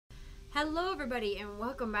Hello everybody and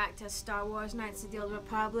welcome back to Star Wars Knights of the Old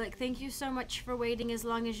Republic. Thank you so much for waiting as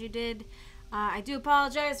long as you did. I do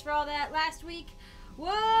apologize for all that. Last week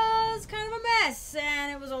was kind of a mess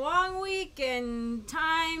and it was a long week and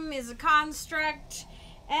time is a construct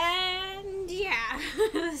and yeah.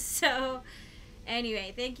 So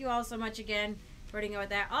anyway, thank you all so much again for putting up with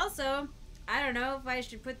that. Also, I don't know if I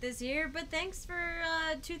should put this here, but thanks for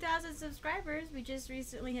 2,000 subscribers. We just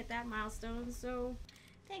recently hit that milestone, so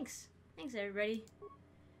thanks. Thanks, everybody.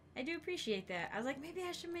 I do appreciate that. I was like, maybe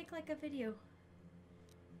I should make, like, a video.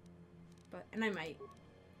 And I might.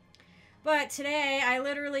 But today, I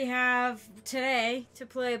literally have today to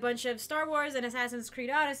play a bunch of Star Wars and Assassin's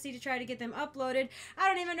Creed Odyssey to try to get them uploaded. I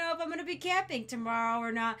don't even know if I'm going to be camping tomorrow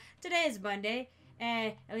or not. Today is Monday.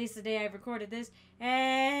 At least the day I've recorded this.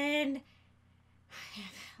 And I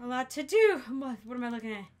have a lot to do. What am I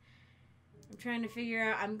looking at? I'm trying to figure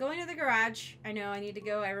out. I'm going to the garage. I know I need to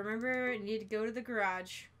go. I remember I need to go to the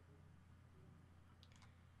garage.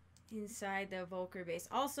 Inside the Volker base.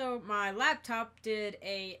 Also, my laptop did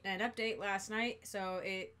an update last night. So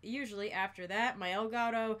it usually after that, my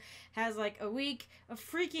Elgato has like a week of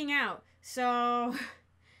freaking out. So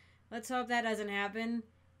let's hope that doesn't happen.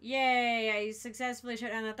 Yay! I successfully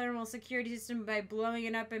shut down the thermal security system by blowing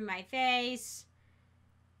it up in my face.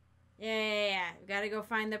 Yeah. We gotta go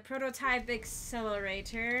find the prototype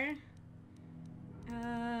accelerator.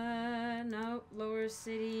 No. Lower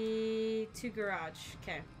city to garage.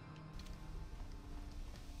 Okay.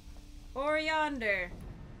 Or yonder.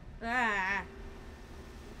 Ah.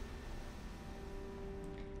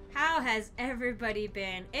 How has everybody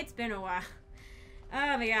been? It's been a while.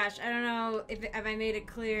 Oh my gosh. I don't know if I made it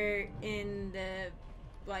clear in the,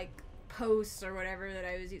 like, posts or whatever that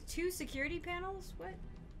I was using. 2 security panels? What?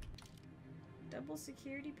 Double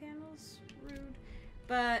security panels? Rude.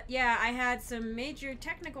 But yeah, I had some major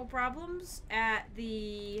technical problems at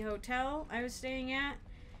the hotel I was staying at.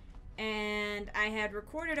 And I had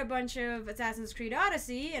recorded a bunch of Assassin's Creed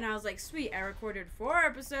Odyssey. And I was like, sweet, I recorded 4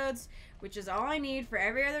 episodes, which is all I need for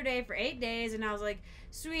every other day for 8 days. And I was like,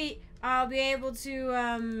 sweet, I'll be able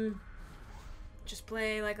to just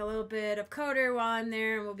play like a little bit of Coder while I'm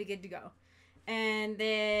there and we'll be good to go. And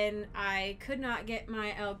then I could not get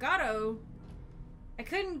my Elgato. I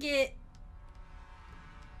couldn't get...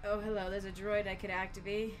 Oh, hello. There's a droid I could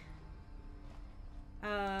activate.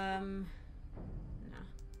 No.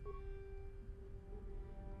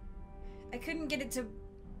 I couldn't get it to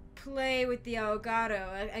play with the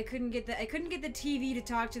Elgato. I couldn't get the TV to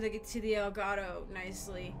talk to the Elgato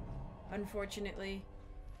nicely, unfortunately.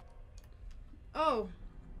 Oh.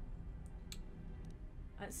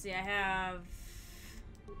 Let's see. I have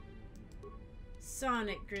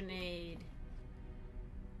Sonic Grenade.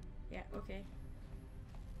 Yeah, okay.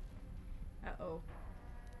 Uh-oh.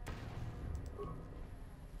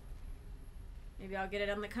 Maybe I'll get it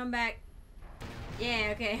on the comeback.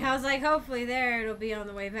 Yeah, okay. I was like, hopefully there it'll be on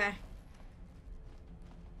the way back.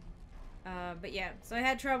 But yeah, so I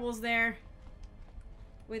had troubles there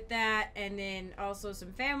with that, and then also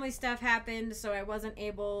some family stuff happened, so I wasn't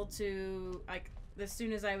able to, like, as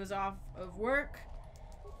soon as I was off of work,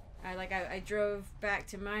 I drove back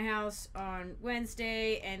to my house on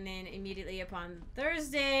Wednesday, and then immediately upon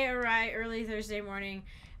Thursday, early Thursday morning,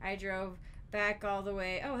 I drove back all the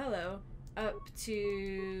way, oh hello, up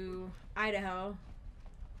to Idaho.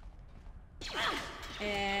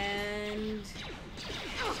 And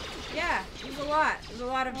yeah, it was a lot. It was a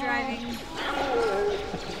lot of driving.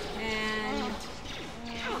 And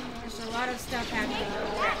there's a lot of stuff happening.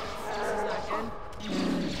 This is not good.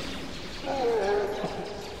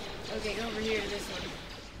 Okay, go over here to this one.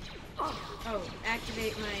 Oh,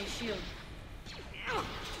 activate my shield.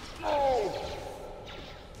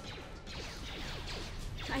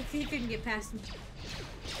 I think he couldn't get past me.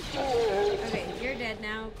 Okay, you're dead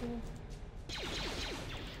now. Cool.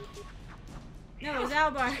 No, it was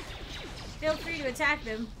Albar. Feel free to attack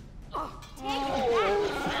them. Take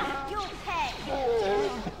that. You'll pay.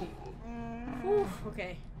 Whew,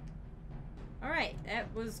 okay. Alright,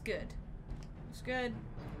 that was good. It was good.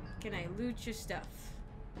 Can I loot your stuff?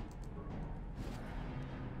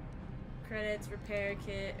 Credits, repair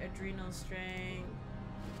kit, adrenal strength,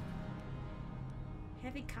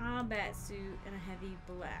 heavy combat suit, and a heavy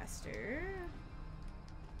blaster.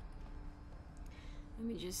 Let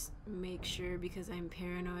me just make sure because I'm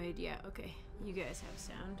paranoid. Yeah, okay. You guys have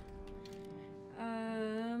sound.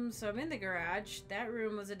 So I'm in the garage. That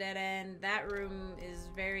room was a dead end. That room is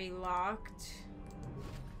very locked.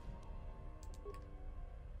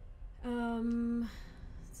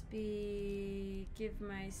 Let's give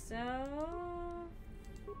myself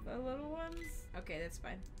the little ones? Okay, that's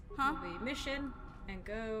fine. Huh? We'll be mission and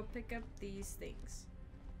go pick up these things.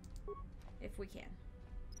 If we can.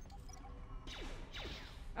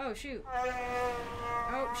 Oh, shoot.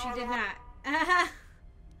 Oh, she did not.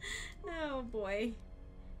 Oh, boy.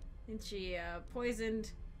 And she,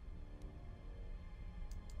 poisoned.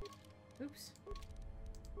 Oops.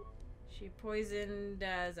 She poisoned,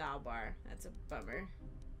 Zalbar. That's a bummer.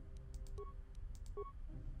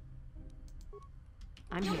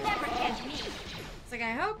 I'm You'll here. never catch me. It's like,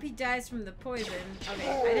 I hope he dies from the poison. Okay,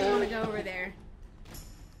 I didn't want to go over there.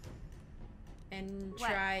 And What?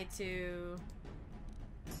 try to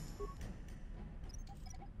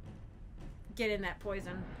get in that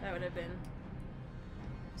poison. That would have been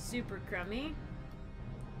super crummy.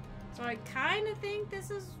 So I kind of think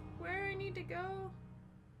this is where I need to go.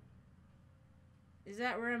 Is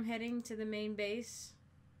that where I'm heading to the main base?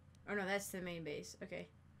 Oh no, that's the main base. Okay.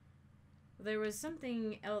 Well, there was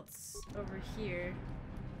something else over here.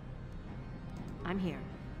 I'm here.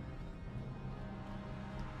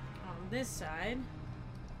 On this side.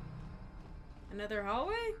 Another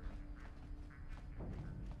hallway?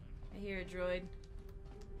 I hear a droid.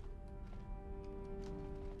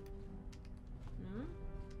 No?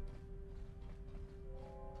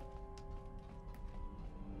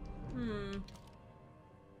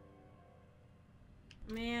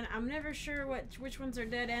 Man, I'm never sure which ones are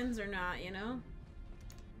dead ends or not, you know?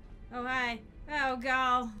 Oh, hi. Oh,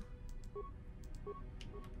 Gal.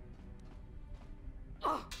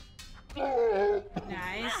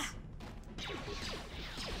 Nice. Okay,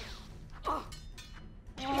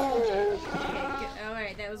 good.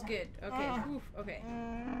 Alright, that was good. Okay, oof, okay.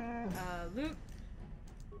 Loot.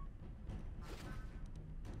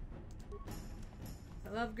 I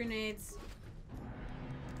love grenades.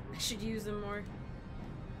 I should use them more.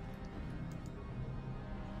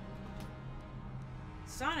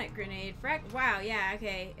 Sonic grenade. Wow, yeah,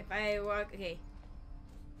 okay. If I walk. Okay.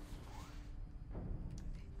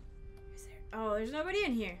 Is there. Oh, there's nobody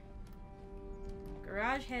in here.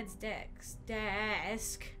 Garage head's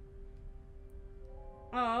desk.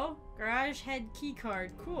 Oh, garage head key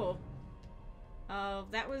card. Cool. Oh,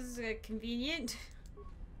 that was convenient.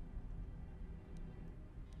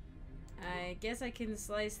 I guess I can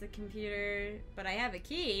slice the computer, but I have a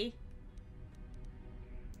key.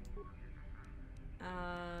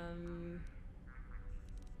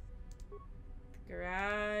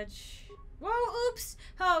 Garage. Whoa, oops!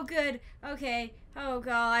 Oh, good. Okay. Oh,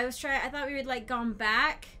 God. I thought we had, like, gone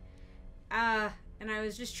back. And I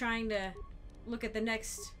was just trying to look at the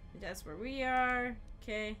next. That's where we are.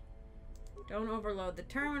 Okay. Don't overload the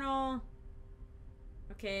terminal.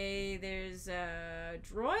 Okay, there's a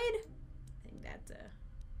droid? I think that's a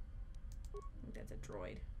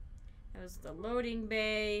droid. That was the loading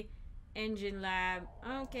bay. Engine lab.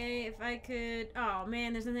 Okay, if I could... Oh,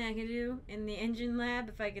 man, there's nothing I can do in the engine lab.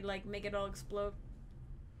 If I could, like, make it all explode.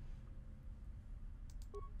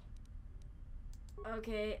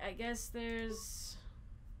 Okay, I guess there's...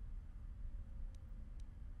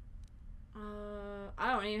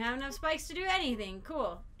 I don't even have enough spikes to do anything.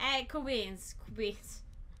 Cool. Hey, cool beans. Cool beans.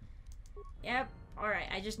 Yep. Alright,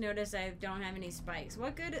 I just noticed I don't have any spikes.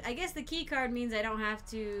 What good... I guess the key card means I don't have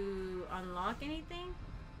to unlock anything?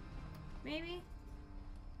 Maybe?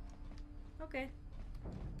 Okay.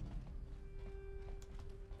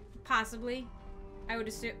 Possibly. I would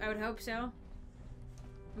assume, I would hope so.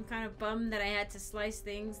 I'm kind of bummed that I had to slice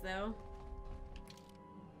things though.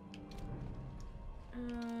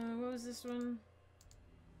 What was this one?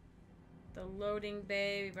 The loading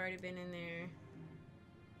bay, we've already been in there.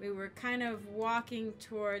 We were kind of walking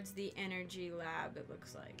towards the energy lab, it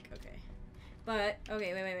looks like. Okay. But,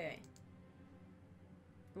 okay, wait.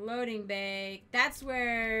 Loading bay. That's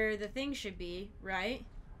where the thing should be, right?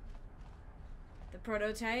 The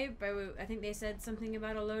prototype. I think they said something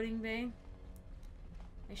about a loading bay.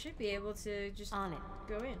 I should be able to just On it.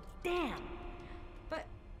 go in. Damn. But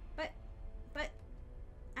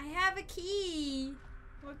I have a key.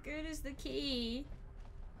 What good is the key?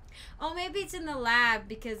 Oh, maybe it's in the lab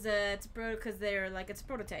because because they're like it's a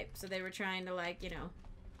prototype, so they were trying to like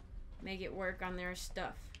make it work on their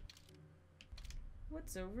stuff.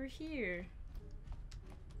 What's over here?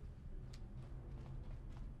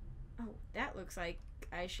 Oh, that looks like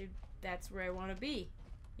that's where I want to be,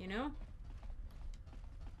 you know?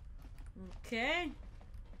 Okay.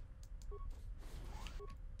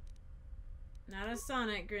 Not a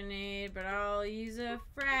sonic grenade, but I'll use a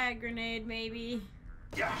frag grenade maybe.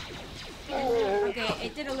 Okay,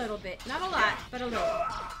 it did a little bit. Not a lot, but a little.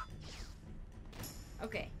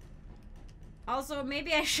 Okay. Also,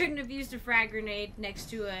 maybe I shouldn't have used a frag grenade next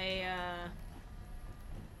to a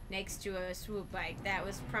next to a swoop bike. That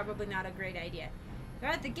was probably not a great idea.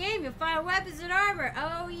 Throughout the game, you'll find weapons and armor.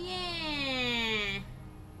 Oh, yeah.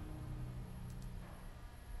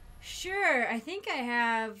 Sure, I think I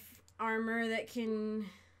have armor that can,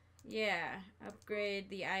 yeah, upgrade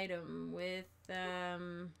the item with,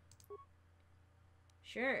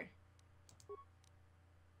 sure.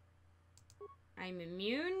 I'm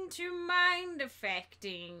immune to mind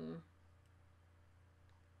affecting.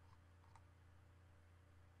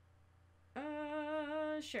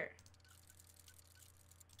 Sure.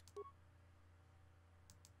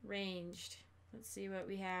 Ranged. Let's see what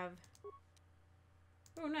we have.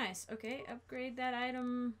 Oh, nice. Okay, upgrade that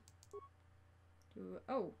item.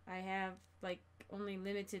 Oh, I have, like, only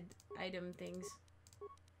limited item things.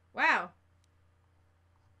 Wow.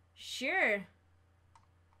 Sure.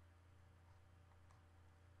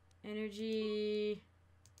 Energy.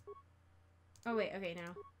 Oh, wait. Okay,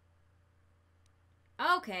 now.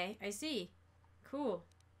 Okay, I see. Cool.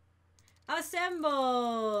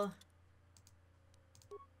 Assemble!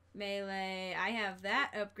 Melee. I have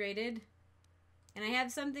that upgraded. And I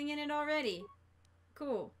have something in it already.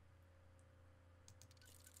 Cool.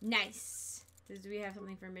 Nice. Do we have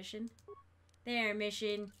something for mission? There,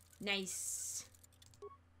 mission. Nice.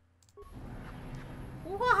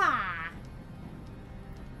 Wah!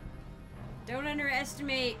 Don't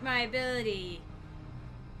underestimate my ability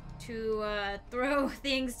to throw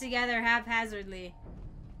things together haphazardly.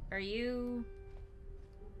 Are you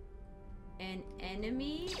an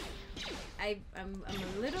enemy? I'm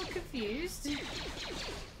a little confused.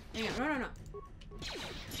 Hang on, no.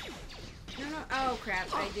 No. Oh crap!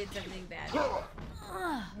 I did something bad. Oh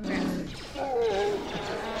crap!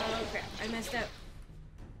 Oh crap! I messed up.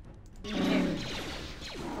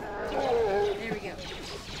 There we go.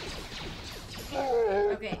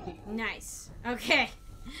 Okay, nice. Okay,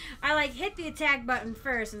 I like hit the attack button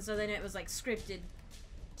first, and so then it was like scripted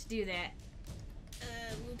to do that.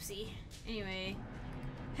 Whoopsie. Anyway.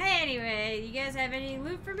 Hey, anyway, you guys have any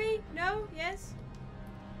loot for me? No? Yes?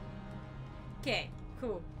 Okay,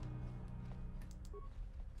 cool.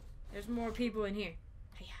 There's more people in here.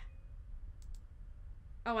 Hiya.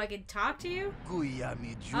 Oh, I can talk to you?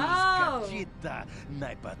 Oh!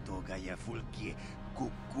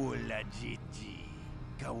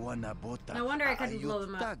 No wonder I couldn't blow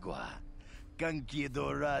them up.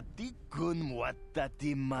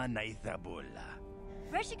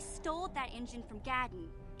 Reshik stole that engine from Gaddon.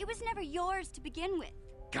 It was never yours to begin with.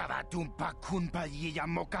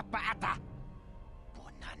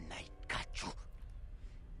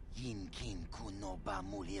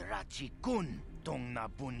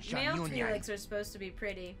 Male Felix are supposed to be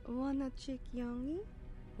pretty. Wanna chick yongi?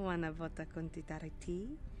 Wanna vota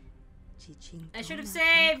kontitariti? I should have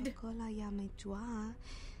saved!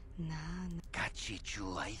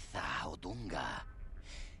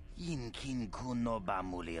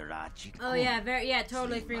 Oh yeah,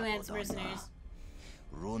 totally freelance mercenaries.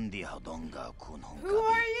 Who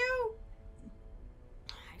are you?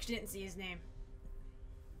 I actually didn't see his name.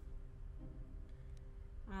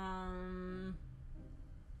 Hand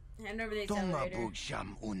over the accelerator.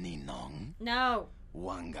 No.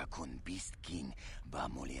 Wanga kun Beast King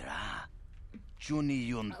bamulira. Chuni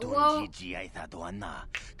yun ton jiji aithadoana.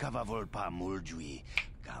 Kavavol muljui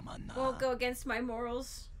gamana. Won't go against my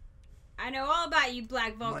morals. I know all about you,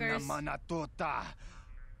 Black Vulkars. Mana tota.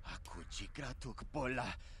 Aku chikratuk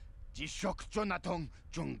pola. Jishok Jonatong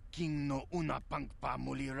Jong King no una pang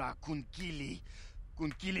pamulira kun kili.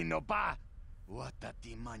 Kun kili no ba.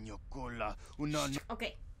 Watati manyo kola una.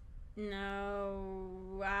 Okay.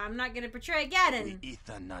 No, I'm not gonna portray Gaddon.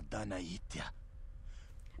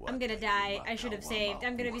 I'm gonna die. I should have saved.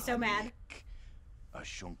 I'm gonna be so mad.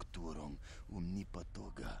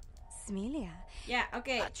 Smelia. Yeah,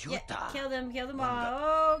 okay. Yeah, kill them all.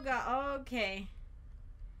 Oh god, okay.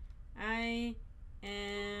 I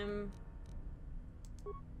am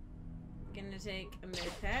gonna take a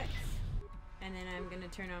med pack, and then I'm gonna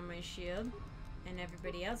turn on my shield, and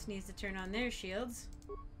everybody else needs to turn on their shields.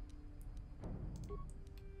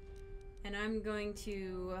 And I'm going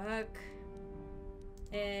to hook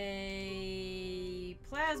a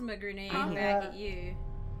plasma grenade back at you.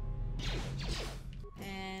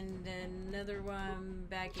 And another one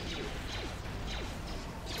back at you.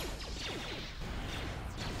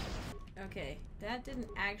 Okay, that didn't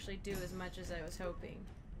actually do as much as I was hoping.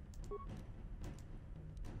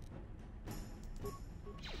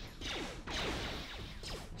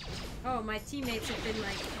 Oh, my teammates have been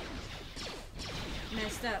like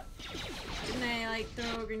messed up. Didn't I like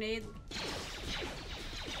throw a grenade?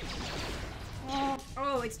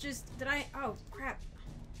 Oh, it's just, oh crap.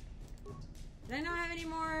 Did I not have any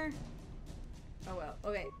more? Oh well.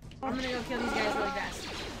 Okay. I'm gonna go kill these guys really fast.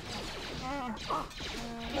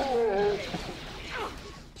 Okay.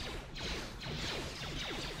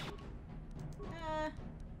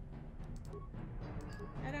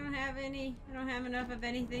 I don't have any. I don't have enough of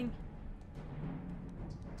anything.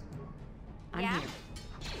 I'm here.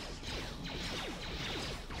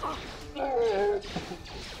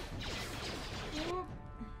 Whoop.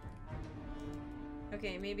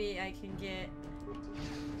 Okay, maybe I can get...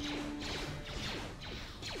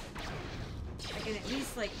 I can at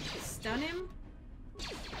least, like, stun him?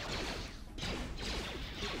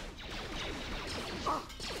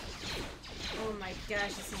 Oh my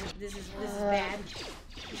gosh, this is bad.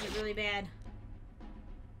 This is really bad.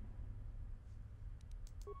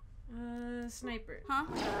 Sniper. Huh?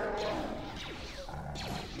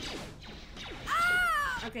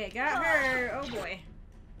 Okay, got her. Oh boy.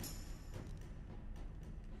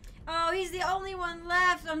 Oh, he's the only one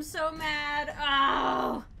left. I'm so mad.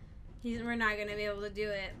 Oh, we're not gonna be able to do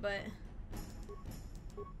it, but.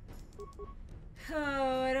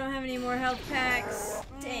 Oh, I don't have any more health packs.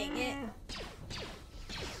 Dang it.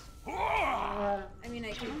 I mean,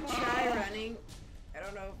 I can try running. I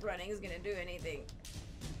don't know if running is gonna do anything.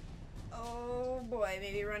 Oh boy,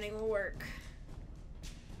 maybe running will work.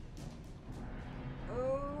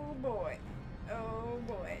 Oh boy. Oh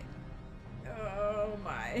boy. Oh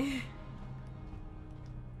my.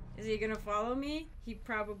 Is he gonna follow me? He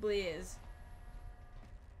probably is.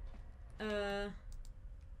 Yeah.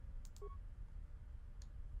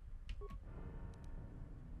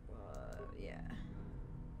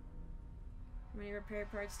 How many repair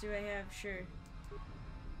parts do I have? Sure.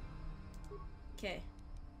 Okay.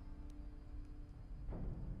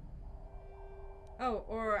 Oh,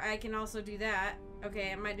 or I can also do that.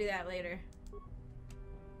 Okay, I might do that later.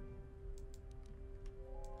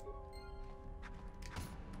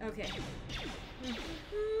 Okay.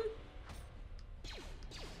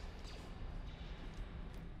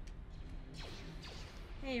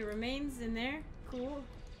 Hey, remains in there. Cool.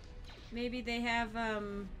 Maybe they have,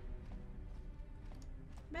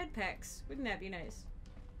 med packs. Wouldn't that be nice?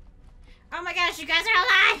 Oh my gosh, you guys are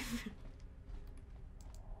alive!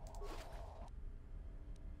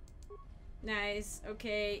 Nice.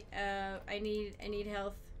 Okay. I need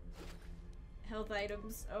health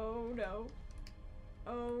items. Oh no.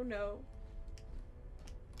 Oh no.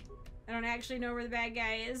 I don't actually know where the bad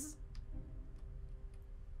guy is.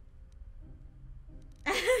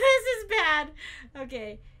 This is bad.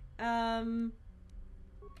 Okay.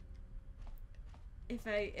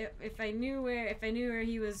 If I knew where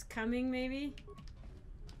he was coming, maybe.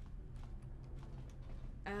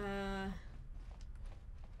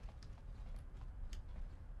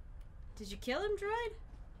 Did you kill him, droid?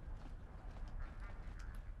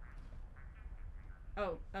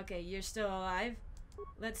 Oh, okay, you're still alive.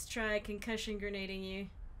 Let's try concussion grenading you.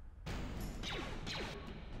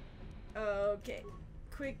 Okay,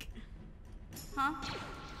 quick. Huh?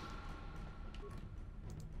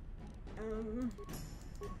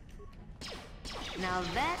 Now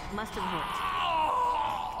that must have hurt.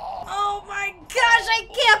 Oh my gosh, I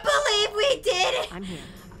can't believe we did it! I'm here.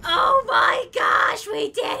 Oh my gosh,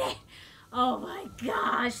 we did it! Oh my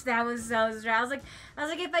gosh, that was so stressful. I was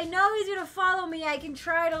like, if I know he's gonna follow me, I can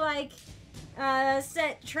try to like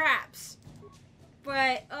set traps.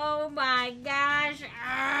 But oh my gosh.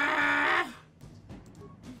 Ah!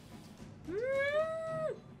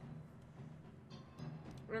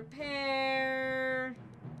 Repair.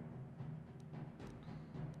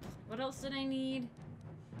 What else did I need?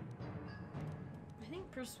 I think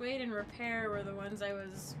persuade and repair were the ones I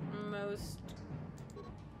was most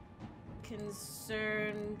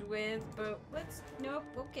concerned with, but nope,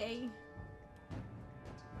 okay.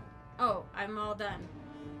 Oh, I'm all done.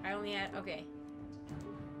 I only had, okay.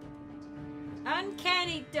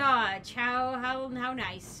 Uncanny dodge, how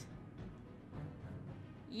nice.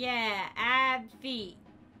 Yeah, ab feet.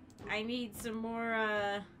 I need some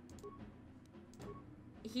more,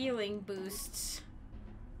 healing boosts.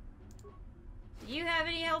 Do you have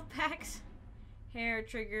any health packs? Hair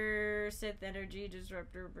trigger, Sith energy,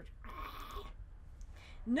 disruptor.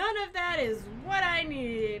 None of that is what I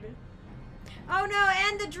need. Oh no,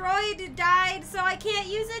 and the droid died, so I can't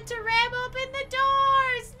use it to ram open the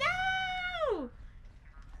doors. No!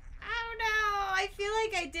 Oh no, I feel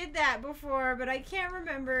like I did that before, but I can't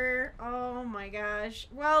remember. Oh my gosh.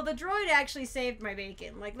 Well, the droid actually saved my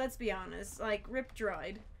bacon. Like, let's be honest. Like, rip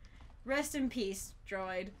droid. Rest in peace,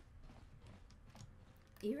 droid.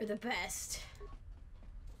 You're the best.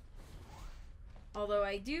 Although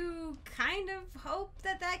I do kind of hope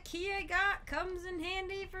that key I got comes in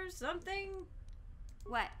handy for something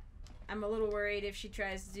What? I'm a little worried if she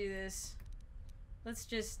tries to do this. Let's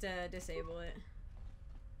just disable it.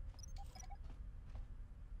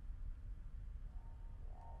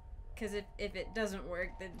 Because if it doesn't work,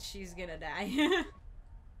 then she's gonna die.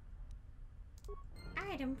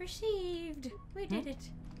 Item received. We did it.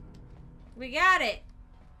 We got it.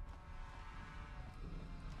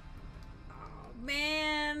 Oh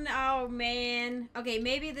man. Oh man. Okay,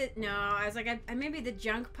 maybe I was like, maybe the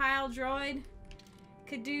junk pile droid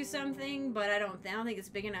could do something, but I don't think it's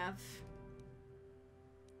big enough.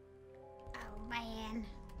 Oh man.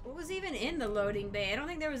 What was even in the loading bay? I don't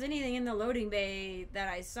think there was anything in the loading bay that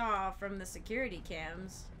I saw from the security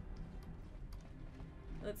cams.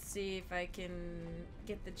 Let's see if I can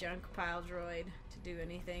get the junk pile droid to do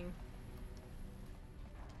anything.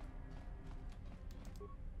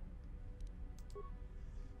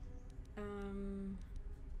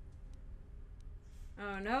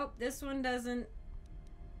 Oh nope, this one doesn't.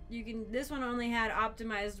 This one only had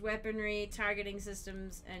optimized weaponry, targeting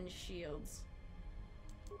systems, and shields.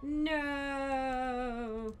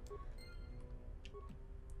 No.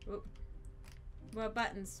 Oop. Well,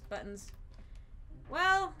 buttons.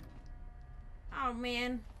 Well. Oh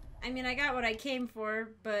man. I mean, I got what I came for,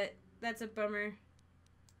 but that's a bummer.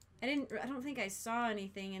 I don't think I saw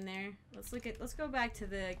anything in there. Let's go back to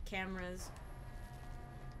the cameras.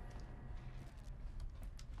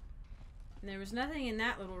 And there was nothing in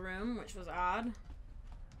that little room, which was odd.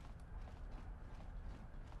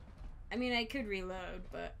 I mean, I could reload,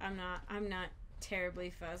 but I'm not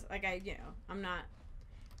terribly fussed. Like, I'm not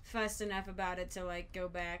fussed enough about it to, like, go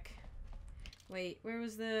back. Wait, where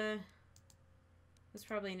was the... It was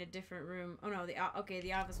probably in a different room. Oh, no, okay,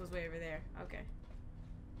 the office was way over there. Okay.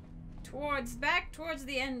 Back towards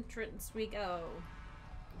the entrance we go.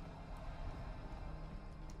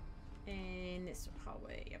 In this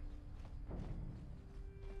hallway, yep.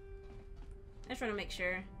 I just want to make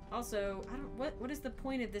sure. Also, what is the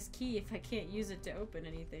point of this key if I can't use it to open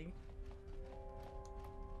anything?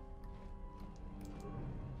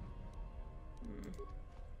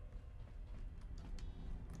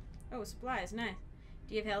 Oh, supplies, nice.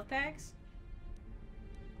 Do you have health packs?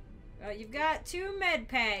 You've got 2 med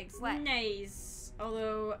packs. What? Nice.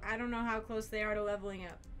 Although, I don't know how close they are to leveling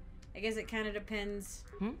up. I guess it kind of depends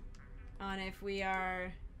on if we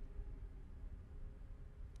are...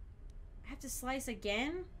 I have to slice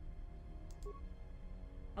again?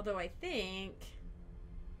 Although I think...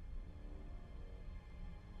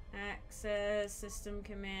 Access, system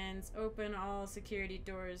commands, open all security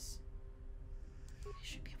doors. I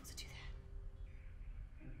should be able to do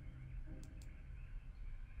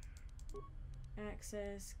that.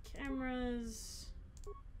 Access cameras.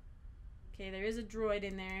 Okay, there is a droid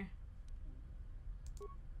in there.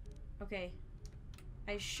 Okay.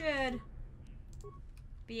 I should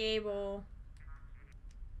be able,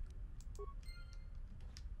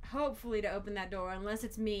 hopefully, to open that door, unless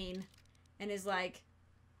it's mean and is like,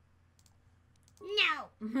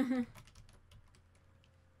 no.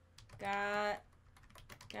 Got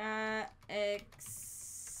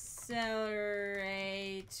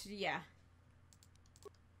accelerate. Yeah.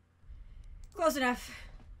 Close enough.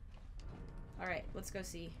 Alright, let's go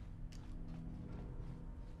see.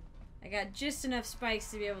 I got just enough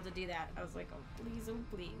spikes to be able to do that. I was like, oh please, oh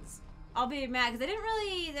please. I'll be mad because I didn't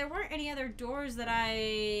really, there weren't any other doors that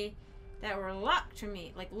were locked to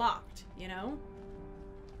me. Like locked, you know?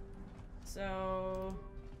 So...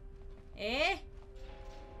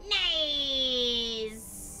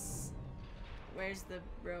 Nice! Where's the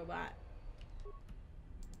robot?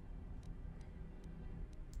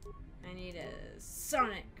 I need a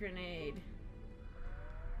sonic grenade.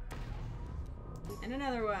 And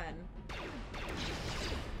another one.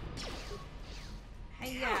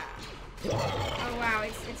 Hiya! Oh wow,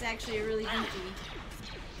 it's actually really beefy.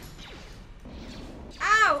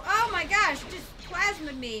 Ow! Oh my gosh! It just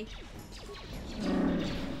plasmaed me.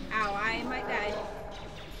 Ow, I might die.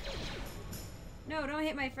 No, don't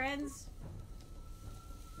hit my friends.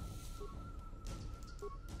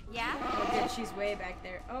 Yeah? Oh good, she's way back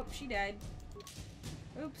there. Oh, she died.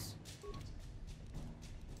 Oops.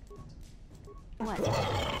 What?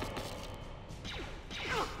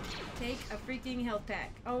 Take a freaking health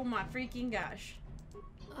pack. Oh my freaking gosh.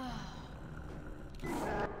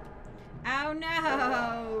 Oh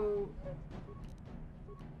no!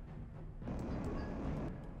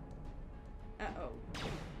 Uh-oh.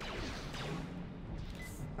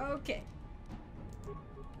 Okay.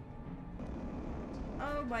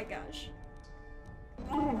 Oh my gosh.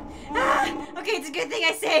 Ah! Okay, it's a good thing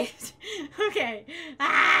I saved. Okay.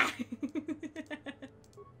 Ah!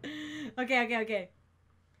 Okay.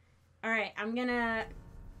 Alright, I'm gonna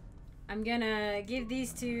give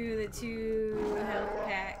these to the 2 health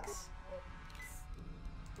packs.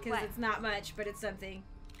 Because What? it's not much, but it's something.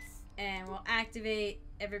 And we'll activate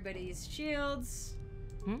everybody's shields.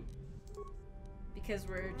 Because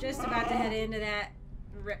we're just about to head into that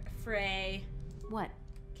fray. What?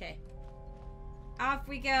 Okay. Off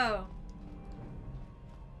we go.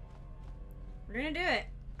 We're gonna do it.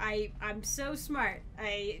 I'm so smart.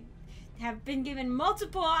 I have been given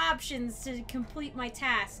multiple options to complete my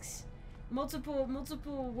tasks.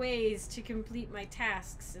 Multiple ways to complete my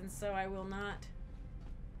tasks, and so I will not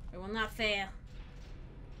fail.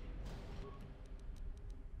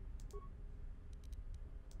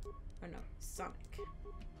 Oh no, Sonic.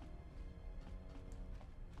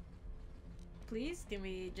 Please, can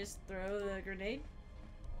we just throw the grenade?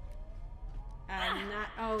 Not.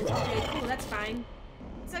 Oh, okay, cool, that's fine.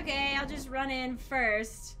 It's okay, I'll just run in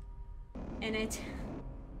first. And it.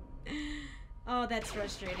 Oh, that's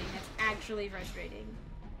frustrating. That's actually frustrating.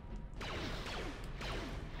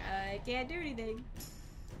 I can't do anything.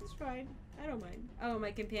 It's fine. I don't mind. Oh,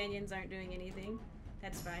 my companions aren't doing anything.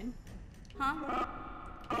 That's fine. Huh?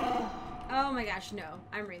 Oh my gosh, no.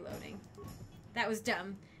 I'm reloading. That was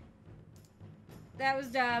dumb. That was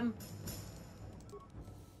dumb.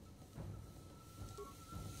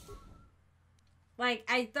 Like,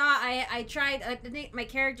 I thought I tried, I think my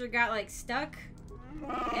character got, like, stuck.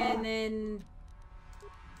 And then,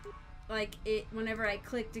 like, whenever I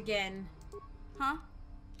clicked again. Huh?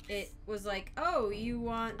 It was like, oh, you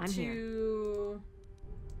want I'm to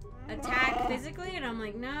attack physically? And I'm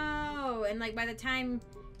like, no. And, like, by the time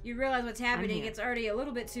you realize what's happening, here. it's already a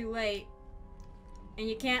little bit too late. And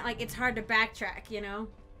you can't, like, it's hard to backtrack, you know?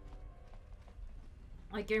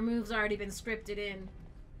 Like, your move's already been scripted in.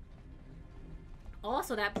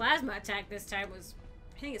 Also, that plasma attack this time was,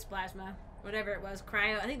 I think it's plasma. Whatever it was.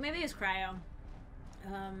 Cryo. I think maybe it's cryo.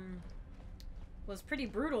 Was pretty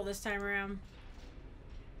brutal this time around.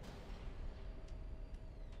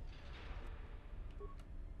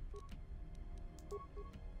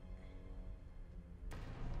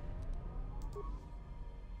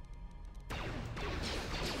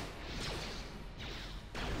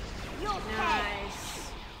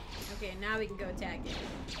 Nice. Okay, now we can go attack it.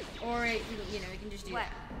 Or, you know, we can just do What?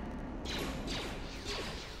 that.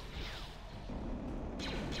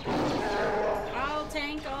 I'll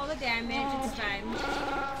tank all the damage, it's fine.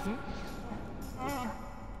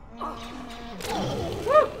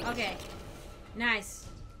 Woo! Okay. Nice.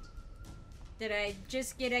 Did I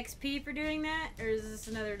just get XP for doing that? Or is this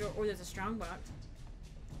another door? Or there's a strong box.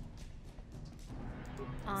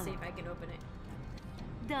 Let's see if I can open it.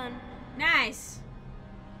 Done. Nice.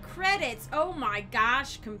 Credits. Oh my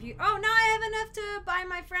gosh. Computer. Oh, now I have enough to buy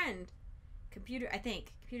my friend. Computer, I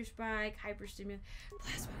think. Computer spike, hyper stimulant,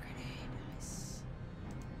 plasma grenade. Nice.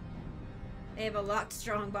 They have a locked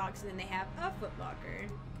strong box and then they have a foot locker.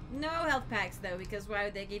 No health packs though, because why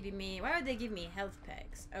would they give me health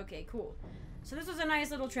packs? Okay, cool. So this was a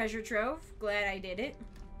nice little treasure trove. Glad I did it.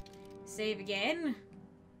 Save again.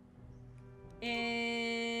 And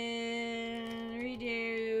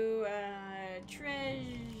redo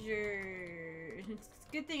treasure. It's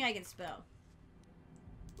a good thing I can spell.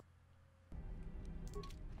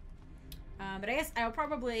 But I guess I'll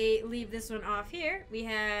probably leave this one off here. We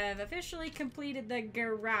have officially completed the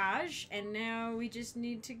garage, and now we just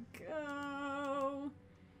need to go.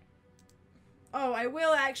 Oh, I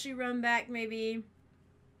will actually run back maybe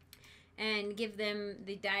and give them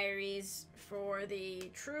the diaries for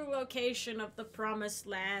the true location of the promised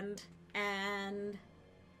land, and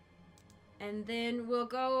then we'll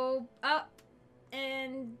go up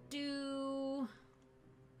and do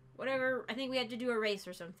whatever. I think we had to do a race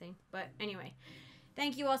or something, but anyway,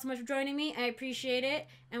 thank you all so much for joining me. I appreciate it,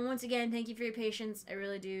 and once again, thank you for your patience. I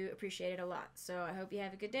really do appreciate it a lot. So I hope you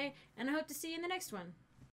have a good day, and I hope to see you in the next one.